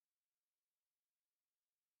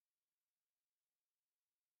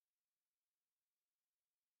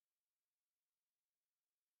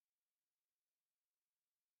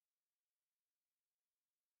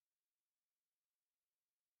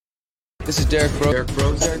This is Derrick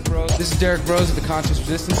Broze. This is Derrick Broze of the Conscious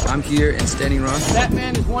Resistance. I'm here in Standing Rock. That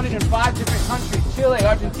man is wanted in 5 different countries: Chile,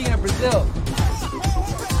 Argentina, Brazil.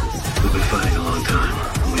 We've been fighting a long time.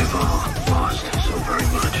 We've all lost so very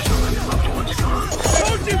much, knowing your loved ones gone.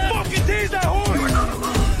 Don't you fucking tease that horse! You are not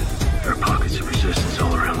alone. There are pockets of resistance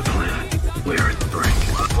all around the planet. We are at the brink.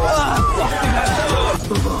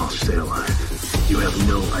 Above all, stay alive. You have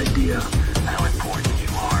no idea how important you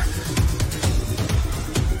are.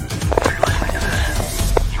 If you're listening to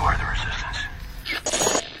this, you are the resistance.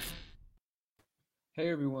 Hey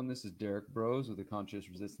everyone, this is Derrick Broze with the Conscious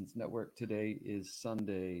Resistance Network. Today is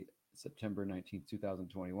Sunday, September 19th,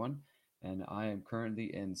 2021, and I am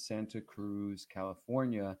currently in Santa Cruz,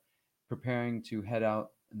 California, preparing to head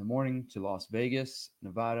out in the morning to Las Vegas,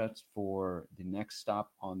 Nevada for the next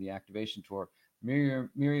stop on the activation tour.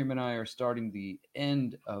 Miriam and I are starting the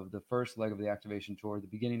end of the first leg of the activation tour, the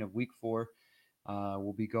beginning of week 4.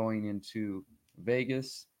 We'll be going into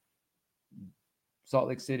Vegas, Salt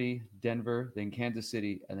Lake City, Denver, then Kansas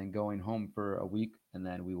City, and then going home for a week, and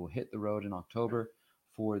then we will hit the road in October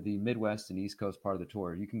for the Midwest and East Coast part of the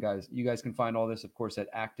tour. You guys can find all this, of course,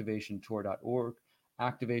 at activationtour.org,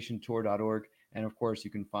 and of course, you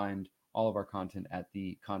can find all of our content at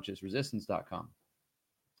theconsciousresistance.com.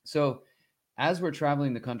 So, as we're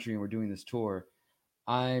traveling the country and we're doing this tour,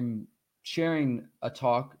 I'm sharing a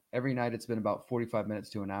talk every night. It's been about 45 minutes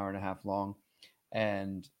to an hour and a half long,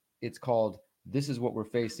 and it's called "This is what we're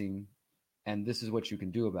facing, and this is what you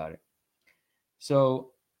can do about it."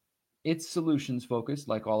 So it's solutions focused,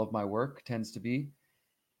 like all of my work tends to be.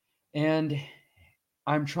 And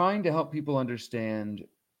I'm trying to help people understand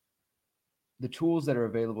the tools that are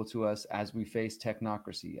available to us as we face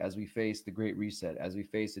technocracy, as we face the Great Reset, as we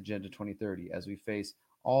face Agenda 2030, as we face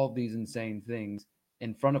all of these insane things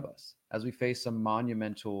in front of us, as we face some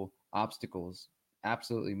monumental obstacles,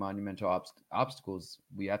 absolutely monumental obstacles.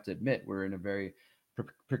 We have to admit we're in a very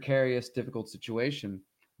precarious, difficult situation,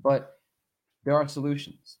 but there are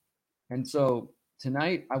solutions. And so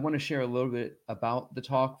tonight I want to share a little bit about the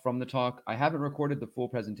talk, from the talk. I haven't recorded the full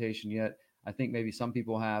presentation yet. I think maybe some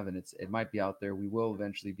people have, and it might be out there. We will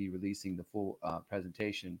eventually be releasing the full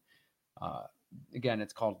presentation. Again,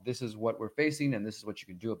 it's called "This is what we're facing, and this is what you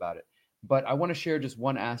can do about it." But I want to share just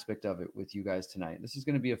one aspect of it with you guys tonight. This is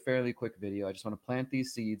going to be a fairly quick video. I just want to plant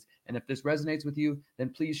these seeds. And if this resonates with you, then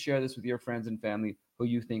please share this with your friends and family who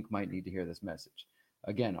you think might need to hear this message.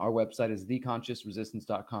 Again, our website is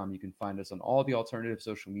theconsciousresistance.com. You can find us on all the alternative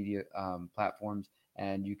social media platforms,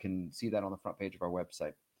 and you can see that on the front page of our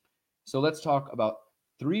website. So let's talk about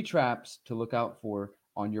 3 traps to look out for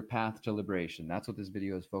on your path to liberation. That's what this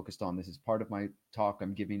video is focused on. This is part of my talk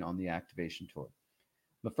I'm giving on the activation tour.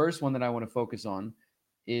 The first one that I want to focus on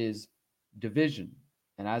is division.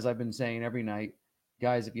 And as I've been saying every night,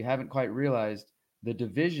 guys, if you haven't quite realized, the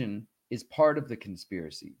division is part of the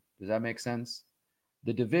conspiracy. Does that make sense?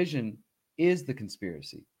 The division is the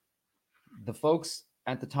conspiracy. The folks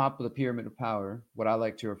at the top of the pyramid of power, what I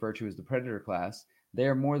like to refer to as the predator class, they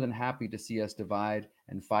are more than happy to see us divide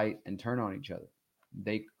and fight and turn on each other.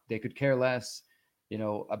 They could care less,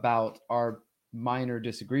 about our minor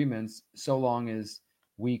disagreements, so long as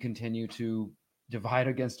we continue to divide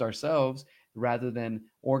against ourselves rather than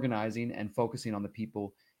organizing and focusing on the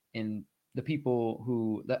people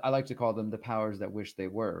who, I like to call them the powers that wish they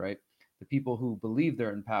were, right? The people who believe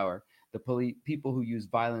they're in power, the people who use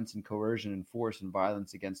violence and coercion and force and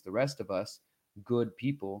violence against the rest of us, good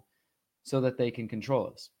people, so that they can control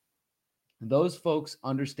us. Those folks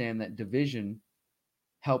understand that division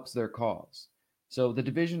helps their cause. So the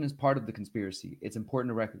division is part of the conspiracy. It's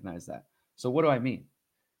important to recognize that. So what do I mean?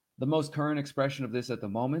 The most current expression of this at the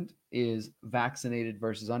moment is vaccinated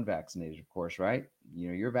versus unvaccinated, of course, right?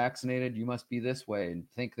 You're vaccinated, you must be this way and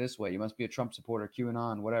think this way. You must be a Trump supporter,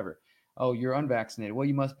 QAnon, whatever. Oh, you're unvaccinated. Well,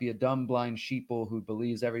 you must be a dumb, blind sheeple who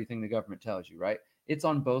believes everything the government tells you, right? It's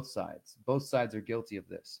on both sides. Both sides are guilty of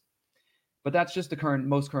this. But that's just the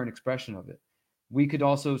most current expression of it. We could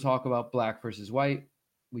also talk about black versus white.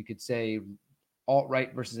 We could say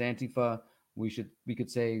alt-right versus Antifa. We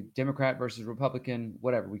could say Democrat versus Republican,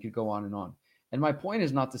 whatever. We could go on and on. And my point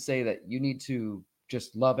is not to say that you need to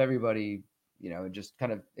just love everybody, and just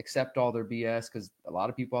kind of accept all their BS, because a lot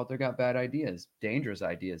of people out there got bad ideas, dangerous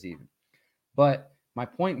ideas even. But my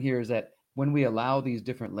point here is that when we allow these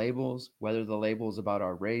different labels, whether the labels about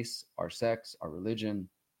our race, our sex, our religion,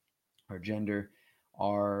 our gender,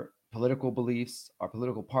 our political beliefs, our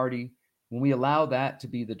political party, when we allow that to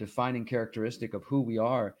be the defining characteristic of who we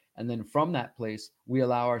are, and then from that place, we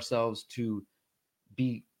allow ourselves to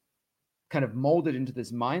be kind of molded into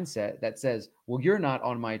this mindset that says, well, you're not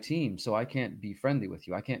on my team, so I can't be friendly with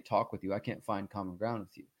you. I can't talk with you. I can't find common ground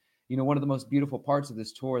with you. You know, one of the most beautiful parts of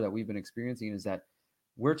this tour that we've been experiencing is that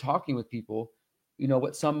we're talking with people, you know,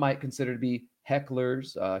 what some might consider to be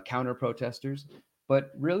hecklers, counter protesters,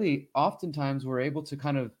 but really oftentimes we're able to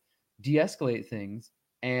kind of de-escalate things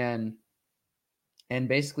and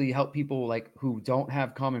basically help people like who don't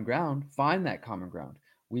have common ground find that common ground.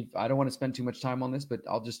 I don't want to spend too much time on this, but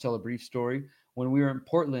I'll just tell a brief story. When we were in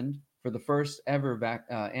Portland for the first ever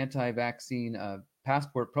anti-vaccine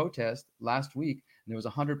passport protest last week, and there was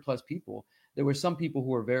 100+ people, there were some people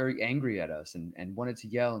who were very angry at us and wanted to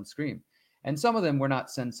yell and scream. And some of them were not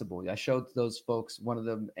sensible. I showed those folks, one of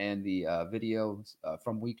them, and the video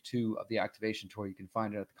from week 2 of the activation tour. You can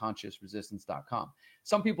find it at theconsciousresistance.com.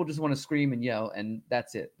 Some people just want to scream and yell, and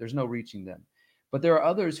that's it. There's no reaching them. But there are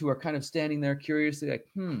others who are kind of standing there curiously like,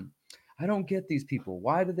 I don't get these people.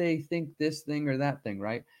 Why do they think this thing or that thing,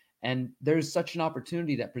 right? And there's such an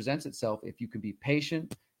opportunity that presents itself if you can be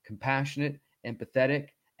patient, compassionate, empathetic,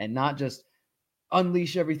 and not just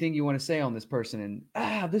unleash everything you want to say on this person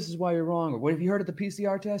and this is why you're wrong, or what have you heard of the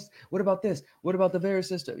PCR test, what about this, what about the virus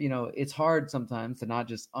system? You know, it's hard sometimes to not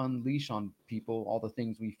just unleash on people all the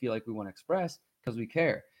things we feel like we want to express because we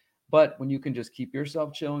care. But when you can just keep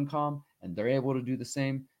yourself chill and calm and they're able to do the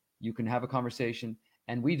same, you can have a conversation.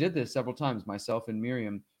 And we did this several times, myself and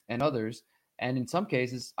Miriam and others, and in some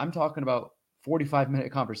cases I'm talking about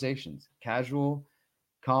 45-minute conversations, casual,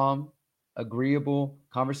 calm, agreeable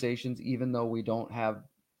conversations, even though we don't have,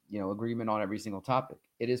 you know, agreement on every single topic.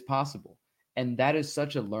 It is possible. And that is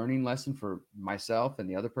such a learning lesson for myself and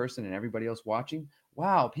the other person and everybody else watching.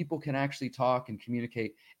 Wow, people can actually talk and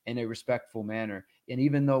communicate in a respectful manner. And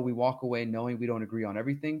even though we walk away knowing we don't agree on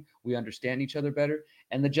everything, we understand each other better.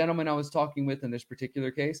 And the gentleman I was talking with in this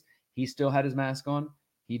particular case, he still had his mask on.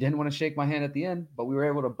 He didn't want to shake my hand at the end, but we were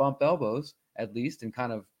able to bump elbows at least and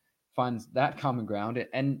kind of find that common ground.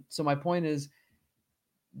 And so my point is,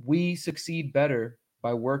 we succeed better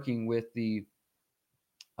by working with the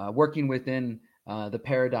working within the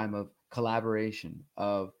paradigm of collaboration,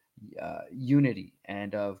 of unity,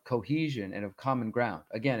 and of cohesion, and of common ground.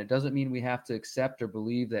 Again, it doesn't mean we have to accept or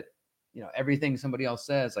believe that, you know, everything somebody else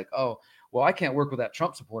says, like, oh, well, I can't work with that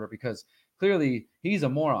Trump supporter because clearly he's a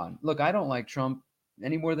moron. Look, I don't like Trump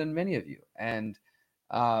any more than many of you, and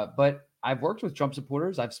but I've worked with Trump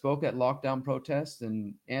supporters. I've spoke at lockdown protests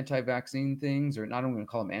and anti-vaccine things, or not, I'm going to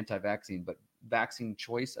call them anti-vaccine, but vaccine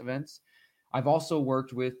choice events. I've also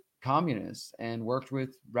worked with communists and worked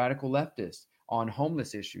with radical leftists on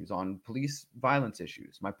homeless issues, on police violence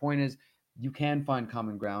issues. My point is, you can find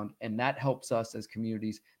common ground, and that helps us as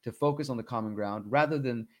communities to focus on the common ground rather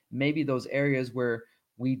than maybe those areas where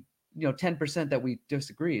we, 10% that we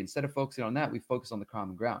disagree. Instead of focusing on that, we focus on the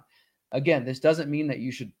common ground. Again, this doesn't mean that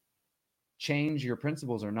you should change your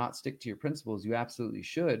principles or not stick to your principles. You absolutely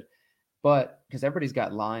should. But because everybody's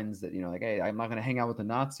got lines that, like, hey, I'm not going to hang out with a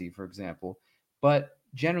Nazi, for example. But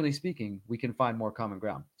generally speaking, we can find more common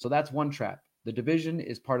ground. So that's one trap. The division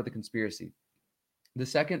is part of the conspiracy. The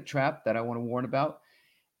second trap that I want to warn about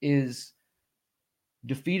is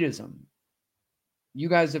defeatism. You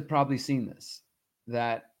guys have probably seen this,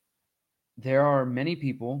 that there are many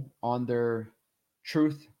people on their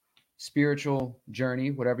truth, spiritual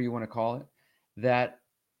journey, whatever you want to call it, that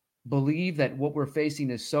believe that what we're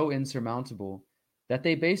facing is so insurmountable that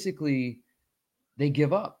they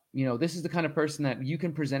give up. This is the kind of person that you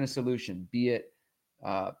can present a solution, be it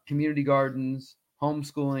community gardens,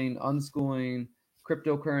 homeschooling, unschooling,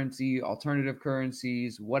 cryptocurrency, alternative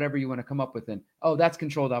currencies, whatever you want to come up with. And, oh, that's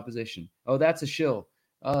controlled opposition. Oh, that's a shill.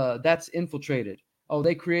 That's infiltrated. Oh,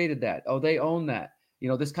 they created that. Oh, they own that.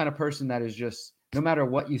 This kind of person that is just, no matter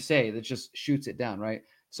what you say, that just shoots it down, right?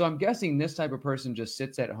 So I'm guessing this type of person just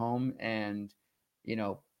sits at home and,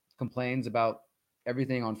 complains about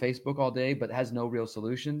everything on Facebook all day, but has no real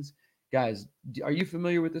solutions. Guys, are you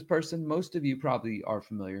familiar with this person? Most of you probably are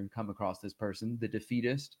familiar and come across this person, the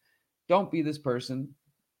defeatist. Don't be this person.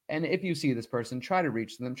 And if you see this person, try to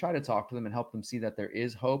reach them, try to talk to them and help them see that there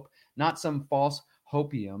is hope, not some false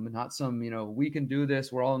hopium, not some, we can do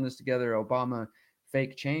this, we're all in this together, Obama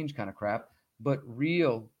fake change kind of crap, but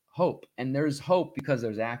real hope. And there's hope because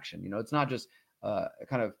there's action. It's not just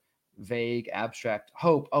kind of vague, abstract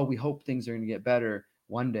hope. Oh, we hope things are going to get better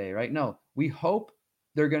one day, right? No, we hope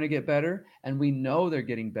they're going to get better, and we know they're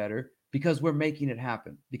getting better because we're making it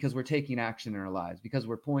happen, because we're taking action in our lives, because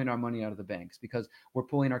we're pulling our money out of the banks, because we're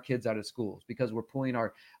pulling our kids out of schools, because we're pulling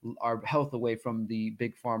our health away from the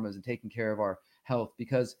big pharmas and taking care of our health,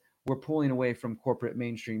 because we're pulling away from corporate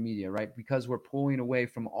mainstream media, right? Because we're pulling away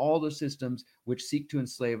from all the systems which seek to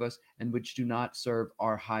enslave us and which do not serve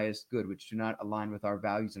our highest good, which do not align with our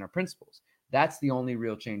values and our principles. That's the only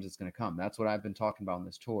real change that's going to come. That's what I've been talking about on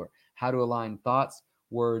this tour. How to align thoughts,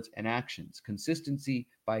 words, and actions. Consistency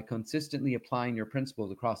by consistently applying your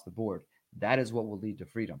principles across the board. That is what will lead to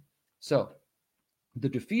freedom. So the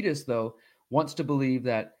defeatist, though, wants to believe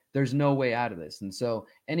that there's no way out of this. And so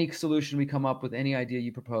any solution we come up with, any idea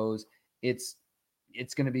you propose, it's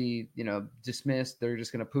going to be, dismissed. They're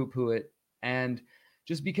just going to poo-poo it. And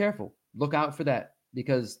just be careful. Look out for that,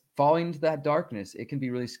 because falling into that darkness, it can be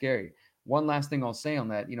really scary. One last thing I'll say on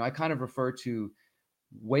that, I kind of refer to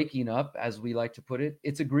waking up, as we like to put it.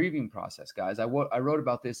 It's a grieving process, guys. I wrote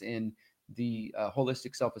about this in the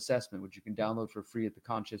holistic self-assessment, which you can download for free at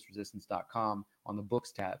theconsciousresistance.com on the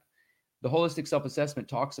books tab. The holistic self-assessment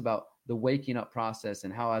talks about the waking up process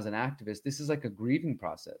and how, as an activist, this is like a grieving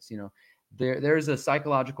process. There's a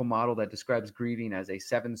psychological model that describes grieving as a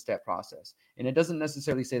 7-step process. And it doesn't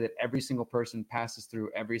necessarily say that every single person passes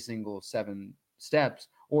through every single 7 steps,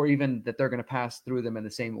 or even that they're going to pass through them in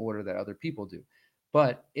the same order that other people do.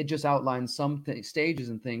 But it just outlines some stages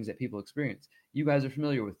and things that people experience. You guys are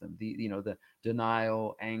familiar with them. The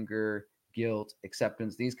denial, anger, guilt,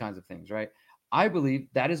 acceptance, these kinds of things, right? I believe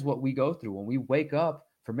that is what we go through when we wake up.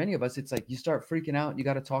 For many of us, it's like you start freaking out and you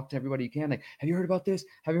got to talk to everybody you can. Like, have you heard about this?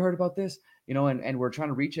 Have you heard about this? And we're trying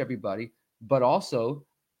to reach everybody, but also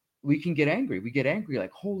we can get angry. We get angry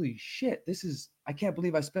like, holy shit, I can't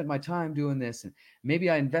believe I spent my time doing this. And maybe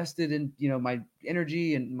I invested in, my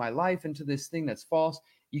energy and my life into this thing that's false.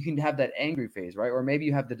 You can have that angry phase, right? Or maybe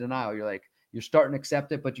you have the denial. You're like, you're starting to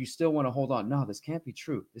accept it, but you still want to hold on. No, this can't be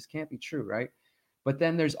true. This can't be true, right? But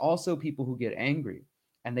then there's also people who get angry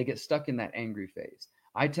and they get stuck in that angry phase.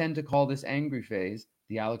 I tend to call this angry phase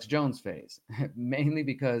the Alex Jones phase, mainly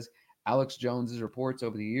because Alex Jones's reports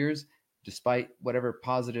over the years, despite whatever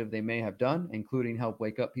positive they may have done, including help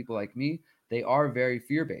wake up people like me, they are very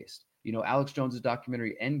fear-based. Alex Jones's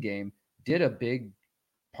documentary Endgame did a big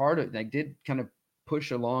part of, did kind of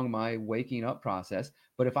push along my waking up process.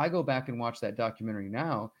 But if I go back and watch that documentary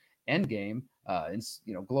now, Endgame,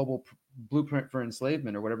 Global Blueprint for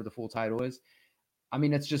Enslavement, or whatever the full title is, I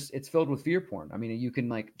mean, it's filled with fear porn. I mean, you can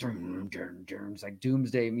it's like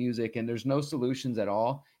doomsday music, and there's no solutions at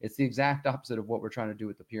all. It's the exact opposite of what we're trying to do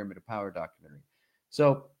with the Pyramid of Power documentary.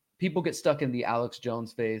 So people get stuck in the Alex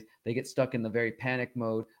Jones phase. They get stuck in the very panic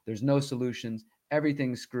mode. There's no solutions.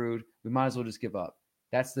 Everything's screwed. We might as well just give up.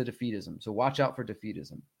 That's the defeatism. So watch out for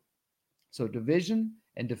defeatism. So division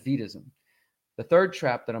and defeatism. The third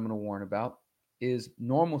trap that I'm going to warn about is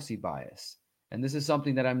normalcy bias. And this is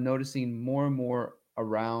something that I'm noticing more and more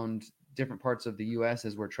around different parts of the US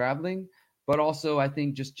as we're traveling, but also I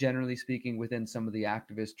think just generally speaking within some of the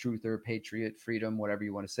activist, truther, patriot, freedom, whatever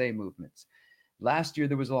you want to say, movements. Last year,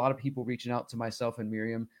 there was a lot of people reaching out to myself and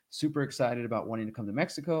Miriam, super excited about wanting to come to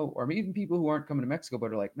Mexico, or even people who aren't coming to Mexico,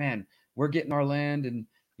 but are like, man, we're getting our land in,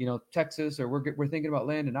 Texas, or we're thinking about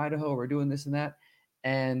land in Idaho, or we're doing this and that.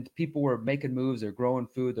 And people were making moves, they're growing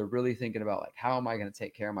food, they're really thinking about like, how am I going to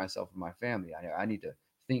take care of myself and my family? I need to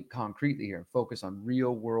think concretely here and focus on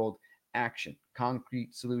real world action,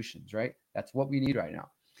 concrete solutions, right? That's what we need right now.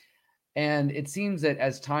 And it seems that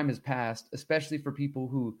as time has passed, especially for people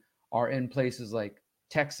who are in places like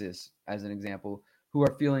Texas, as an example, who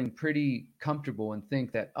are feeling pretty comfortable and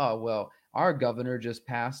think that, oh, well, our governor just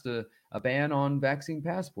passed a ban on vaccine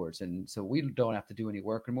passports, and so we don't have to do any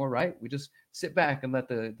work anymore, right? We just sit back and let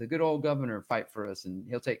the good old governor fight for us, and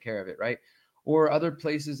he'll take care of it, right? Or other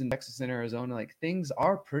places in Texas and Arizona, like things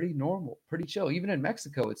are pretty normal, pretty chill. Even in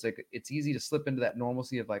Mexico, it's like it's easy to slip into that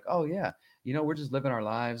normalcy of like, oh yeah, we're just living our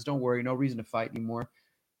lives. Don't worry, no reason to fight anymore.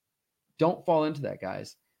 Don't fall into that,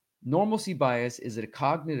 guys. Normalcy bias is a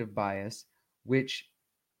cognitive bias which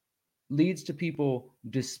leads to people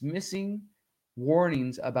dismissing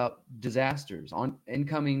warnings about disasters, on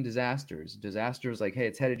incoming disasters like, hey,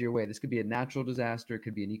 it's headed your way. This could be a natural disaster. It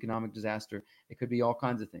could be an economic disaster. It could be all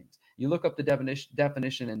kinds of things. You look up the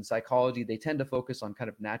definition in psychology, they tend to focus on kind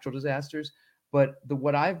of natural disasters. But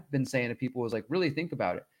what I've been saying to people is like, really think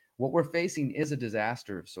about it. What we're facing is a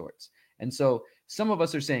disaster of sorts. And so some of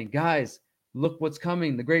us are saying, guys, look what's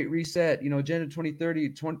coming, the Great Reset, Agenda 2030,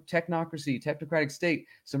 technocracy, technocratic state,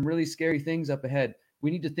 some really scary things up ahead. We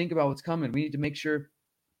need to think about what's coming. We need to make sure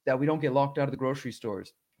that we don't get locked out of the grocery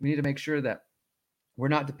stores. We need to make sure that we're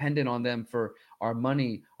not dependent on them for our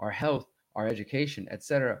money, our health, our education,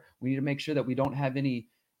 etc. We need to make sure that we don't have any,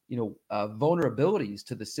 vulnerabilities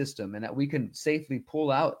to the system, and that we can safely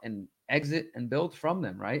pull out and exit and build from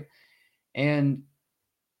them, right? And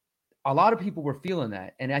a lot of people were feeling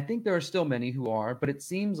that. And I think there are still many who are, but it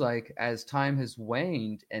seems like as time has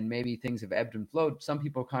waned and maybe things have ebbed and flowed, some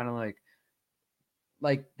people kind of like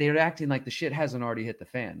they're acting like the shit hasn't already hit the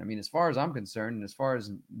fan. I mean, as far as I'm concerned, and as far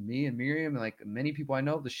as me and Miriam, and like many people I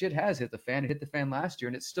know, the shit has hit the fan. It hit the fan last year,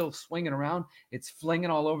 and it's still swinging around. It's flinging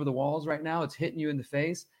all over the walls right now. It's hitting you in the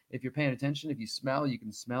face. If you're paying attention, if you smell, you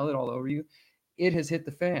can smell it all over you. It has hit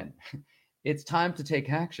the fan. It's time to take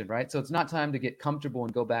action, right? So it's not time to get comfortable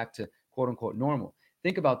and go back to quote unquote normal.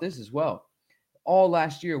 Think about this as well. All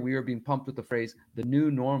last year, we were being pumped with the phrase the new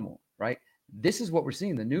normal, right? This is what we're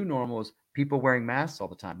seeing. The new normal is people wearing masks all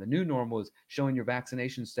the time. The new normal is showing your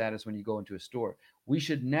vaccination status when you go into a store. We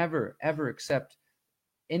should never, ever accept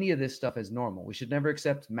any of this stuff as normal. We should never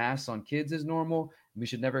accept masks on kids as normal. We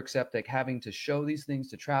should never accept like having to show these things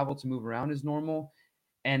to travel, to move around as normal.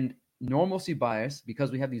 And normalcy bias,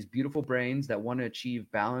 because we have these beautiful brains that want to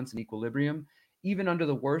achieve balance and equilibrium, even under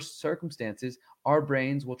the worst circumstances, our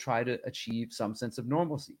brains will try to achieve some sense of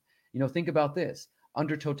normalcy. Think about this.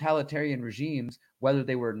 Under totalitarian regimes, whether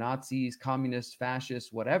they were Nazis, communists,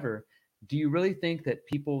 fascists, whatever, do you really think that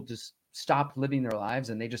people just stopped living their lives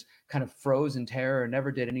and they just kind of froze in terror and never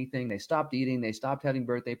did anything? They stopped eating, they stopped having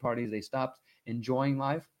birthday parties, they stopped enjoying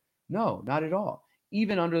life? No, not at all.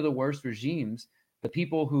 Even under the worst regimes, the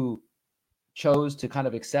people who chose to kind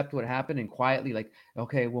of accept what happened and quietly like,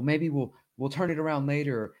 okay, well, maybe we'll turn it around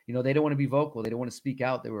later. They don't want to be vocal. They don't want to speak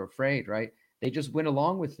out. They were afraid, right? They just went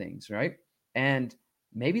along with things, right? And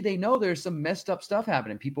maybe they know there's some messed up stuff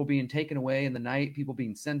happening, people being taken away in the night, people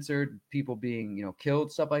being censored, people being,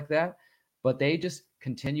 killed, stuff like that. But they just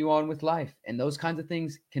continue on with life. And those kinds of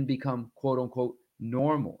things can become quote unquote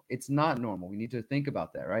normal. It's not normal. We need to think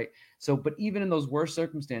about that, right? So, but even in those worst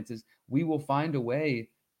circumstances, we will find a way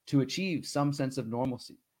to achieve some sense of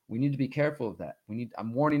normalcy. We need to be careful of that.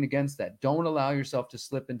 I'm warning against that. Don't allow yourself to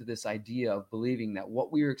slip into this idea of believing that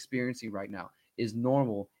what we are experiencing right now is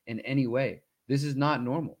normal in any way. This is not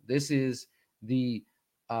normal. This is the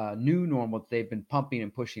new normal that they've been pumping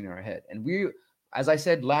and pushing in our head. And as I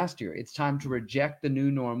said last year, it's time to reject the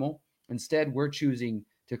new normal. Instead, we're choosing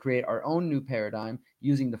to create our own new paradigm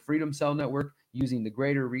using the Freedom Cell Network, using the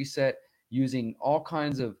Greater Reset, using all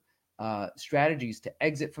kinds of strategies to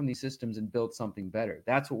exit from these systems and build something better.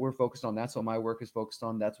 That's what we're focused on. That's what my work is focused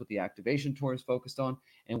on. That's what the activation tour is focused on.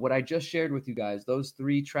 And what I just shared with you guys, those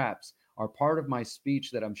 3 traps are part of my speech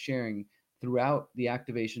that I'm sharing throughout the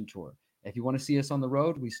activation tour. If you want to see us on the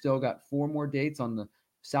road, we still got 4 more dates on the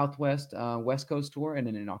Southwest West Coast tour. And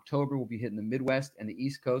then in October, we'll be hitting the Midwest and the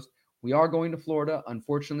East Coast. We are going to Florida.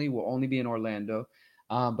 Unfortunately, we'll only be in Orlando.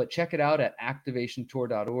 But check it out at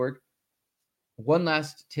activationtour.org. One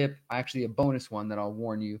last tip, actually a bonus one that I'll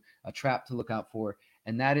warn you, a trap to look out for,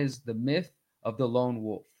 and that is the myth of the lone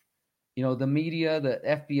wolf. The media, the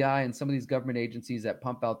FBI, and some of these government agencies that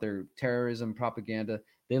pump out their terrorism propaganda,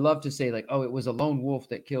 they love to say like, oh, it was a lone wolf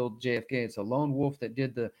that killed JFK. It's a lone wolf that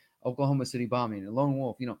did the Oklahoma City bombing. A lone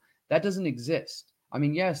wolf, that doesn't exist. I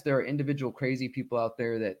mean, yes, there are individual crazy people out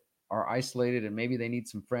there that are isolated and maybe they need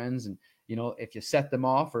some friends. And, if you set them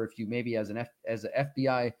off, or if you maybe as an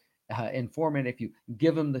FBI informant, if you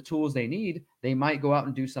give them the tools they need, they might go out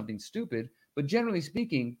and do something stupid. But generally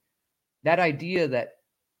speaking, that idea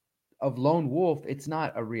of lone wolf, it's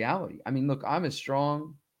not a reality. I mean, look, I'm a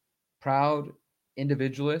strong, proud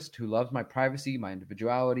individualist who loves my privacy, my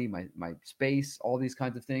individuality, my space, all these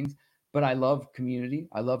kinds of things. But I love community.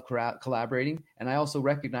 I love collaborating. And I also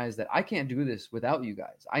recognize that I can't do this without you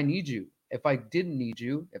guys. I need you. If I didn't need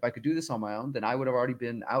you, if I could do this on my own, then I would have already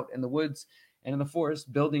been out in the woods and in the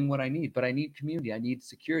forest building what I need. But I need community. I need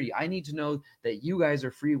security. I need to know that you guys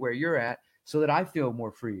are free where you're at so that I feel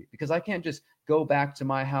more free, because I can't just go back to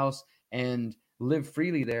my house and live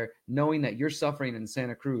freely there knowing that you're suffering in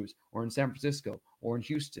Santa Cruz or in San Francisco or in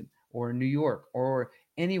Houston or in New York or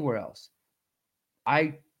anywhere else.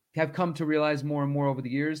 I have come to realize more and more over the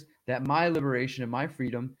years that my liberation and my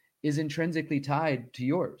freedom is intrinsically tied to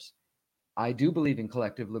yours. I do believe in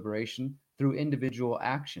collective liberation through individual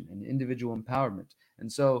action and individual empowerment.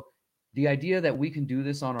 And so the idea that we can do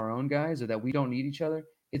this on our own, guys, or that we don't need each other,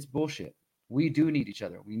 it's bullshit. We do need each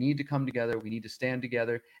other. We need to come together. We need to stand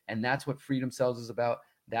together. And that's what Freedom Cells is about.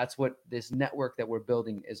 That's what this network that we're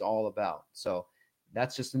building is all about. So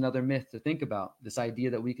that's just another myth to think about. This idea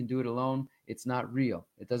that we can do it alone, it's not real.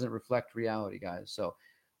 It doesn't reflect reality, guys. So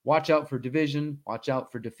watch out for division, watch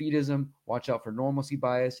out for defeatism, watch out for normalcy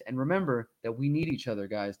bias, and remember that we need each other,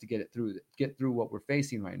 guys, to get through what we're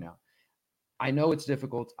facing right now. I know it's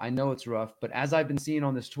difficult. I know it's rough, but as I've been seeing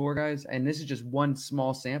on this tour, guys, and this is just one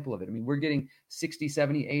small sample of it. I mean, we're getting 60,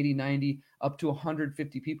 70, 80, 90, up to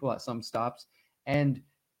 150 people at some stops. And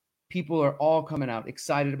people are all coming out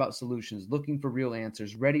excited about solutions, looking for real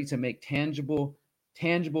answers, ready to make tangible,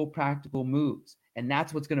 practical moves. And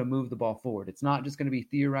that's what's going to move the ball forward. It's not just going to be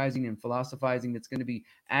theorizing and philosophizing. It's going to be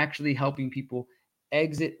actually helping people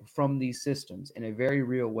exit from these systems in a very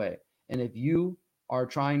real way. And if you are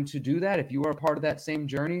trying to do that, if you are a part of that same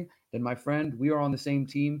journey, then my friend, we are on the same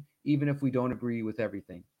team, even if we don't agree with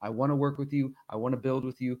everything. I want to work with you. I want to build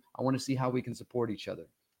with you. I want to see how we can support each other.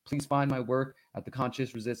 Please find my work at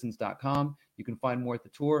theconsciousresistance.com. You can find more at the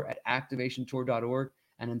tour at activationtour.org.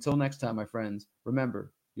 And until next time, my friends,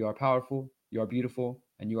 remember, you are powerful, you are beautiful,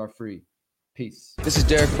 and you are free. Peace. This is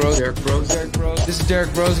Derrick Broze. This is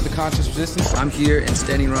Derrick Broze of the Conscious Resistance. I'm here in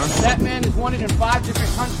Steady Run. That man is wanted in 5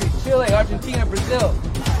 different countries: Chile, Argentina, Brazil.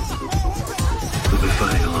 We've been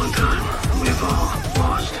fighting a long time. We've all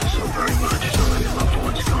lost so very much. So many loved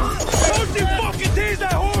ones gone. Don't you fucking tease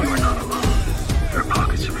that horse! You are not alone. There are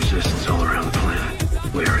pockets of resistance all around the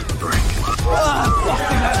planet. We are at the brink.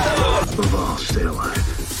 We've all stayed alive.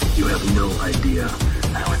 You have no idea